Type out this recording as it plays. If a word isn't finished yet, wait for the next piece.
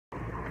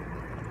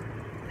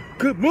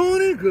Good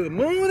morning, good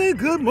morning,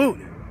 good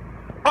morning.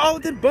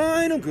 Alden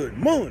Bynum, good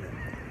morning.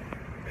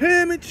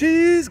 Ham and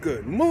cheese,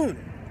 good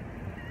morning.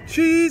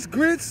 Cheese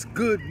grits,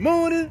 good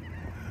morning.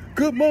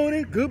 Good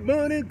morning, good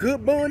morning,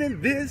 good morning.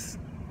 This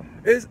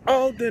is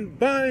Alden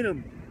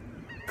Bynum.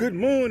 Good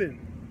morning.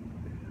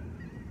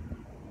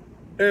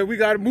 And we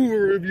got a movie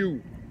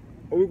review.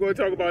 We're going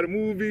to talk about a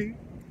movie,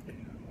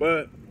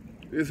 but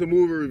it's a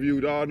movie review,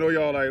 dog. I know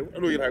you're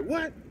like,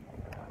 what?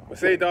 But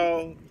say,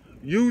 dog,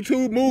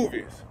 YouTube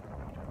movies.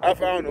 I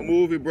found a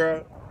movie,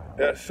 bro,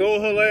 that's so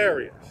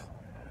hilarious.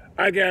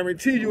 I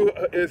guarantee you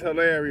it's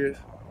hilarious.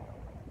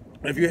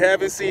 If you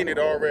haven't seen it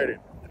already,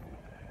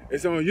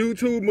 it's on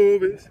YouTube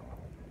movies.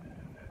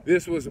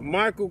 This was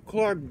Michael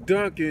Clark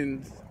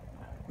Duncan's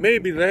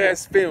maybe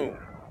last film.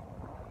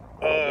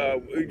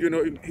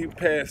 He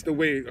passed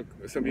away a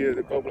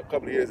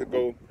couple of years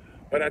ago.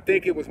 But I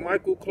think it was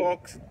Michael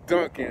Clark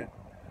Duncan's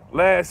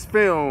last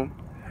film,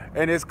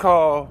 and it's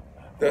called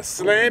The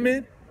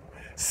Slammin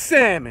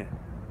Salmon.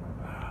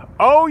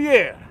 Oh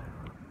yeah.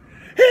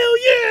 Hell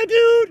yeah,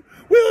 dude.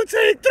 We'll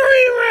take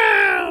 3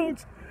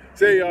 rounds.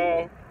 Say,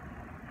 y'all.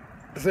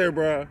 Say,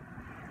 bruh.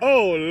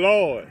 Oh,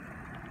 Lord.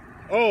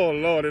 Oh,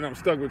 Lord. And I'm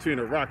stuck between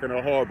a rock and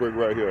a hard brick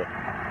right here.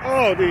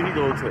 Oh, then he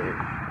gonna take.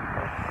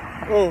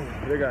 Oh,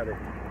 they got a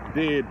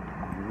dead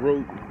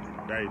rope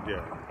right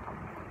there.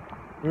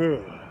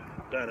 Ugh,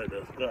 that is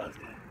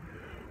disgusting.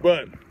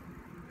 But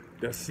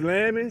The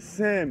Slammin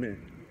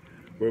Salmon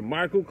with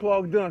Michael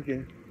Clark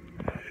Duncan.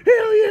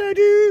 Hell yeah,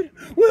 dude!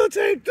 We'll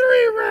take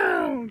 3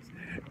 rounds.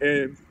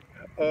 And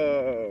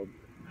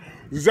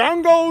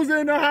Zongo's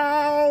in the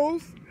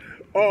house.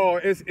 Oh,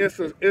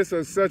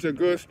 it's such a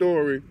good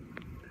story.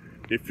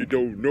 If you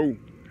don't know,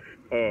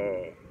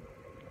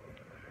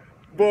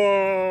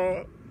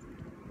 but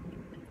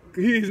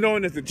he's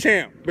known as the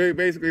champ.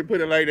 Basically, put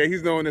it like that.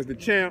 He's known as the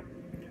champ,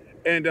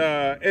 and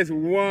it's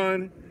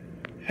one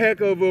heck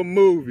of a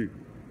movie.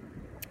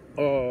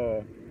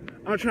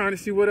 I'm trying to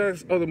see what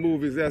else other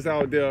movies that's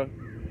out there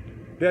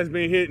that's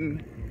been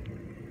hitting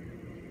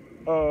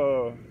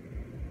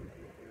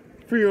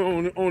free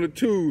on the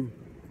tube.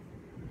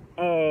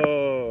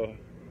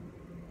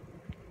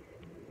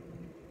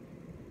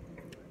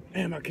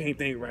 Damn, I can't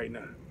think right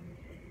now.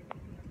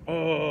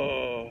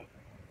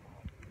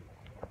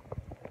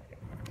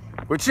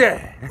 But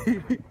yeah,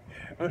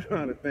 I'm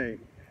trying to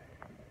think.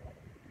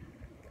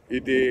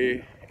 It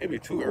be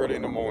too early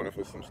in the morning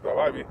for some stuff.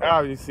 I've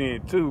been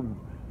seeing too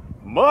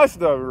much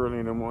stuff early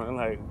in the morning.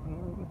 Like,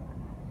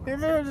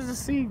 if I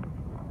just see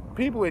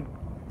people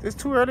it's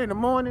too early in the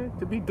morning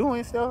to be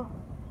doing stuff,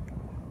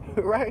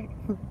 right?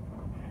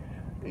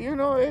 You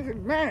know,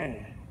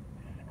 man,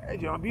 that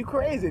junk be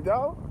crazy,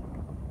 dog.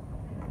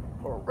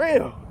 For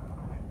real.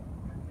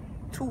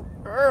 Too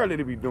early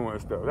to be doing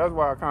stuff. That's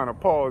why I kind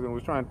of paused and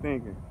was trying to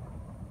think.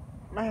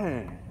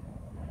 Man.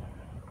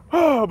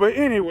 Oh, but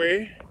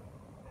anyway.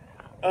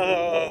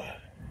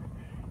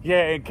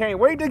 Yeah, and can't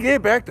wait to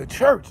get back to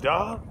church,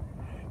 dog.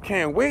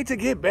 Can't wait to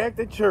get back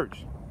to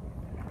church.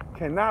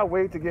 Cannot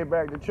wait to get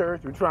back to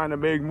church. We're trying to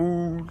make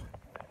moves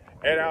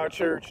at our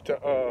church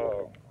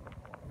to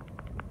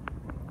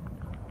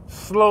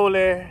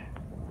slowly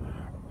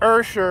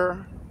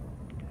usher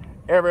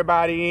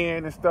everybody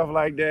in and stuff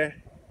like that.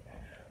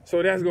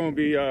 So that's gonna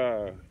be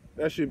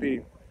that should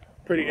be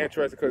pretty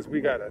interesting because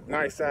we got a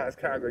nice sized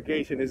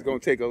congregation. It's gonna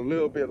take a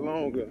little bit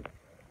longer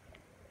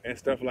and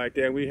stuff like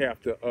that. We have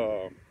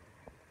to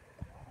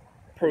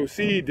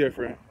proceed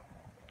different.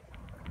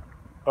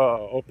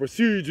 Or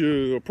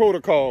procedures or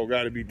protocol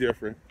got to be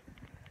different,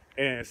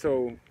 and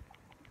so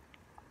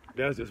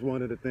that's just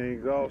one of the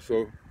things.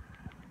 Also,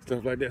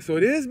 stuff like that. So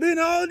it has been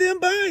Alden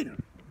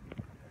Bynum.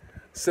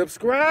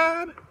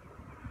 Subscribe,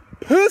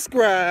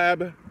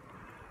 prescribe,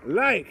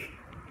 like,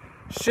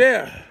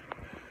 share,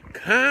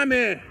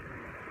 comment.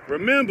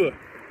 Remember,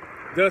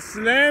 The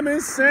Slammin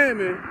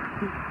Salmon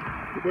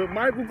with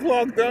Michael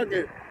Clark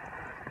Duncan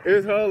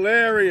is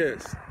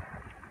hilarious.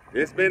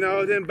 It's been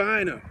Alden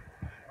Bynum.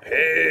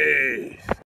 Peace.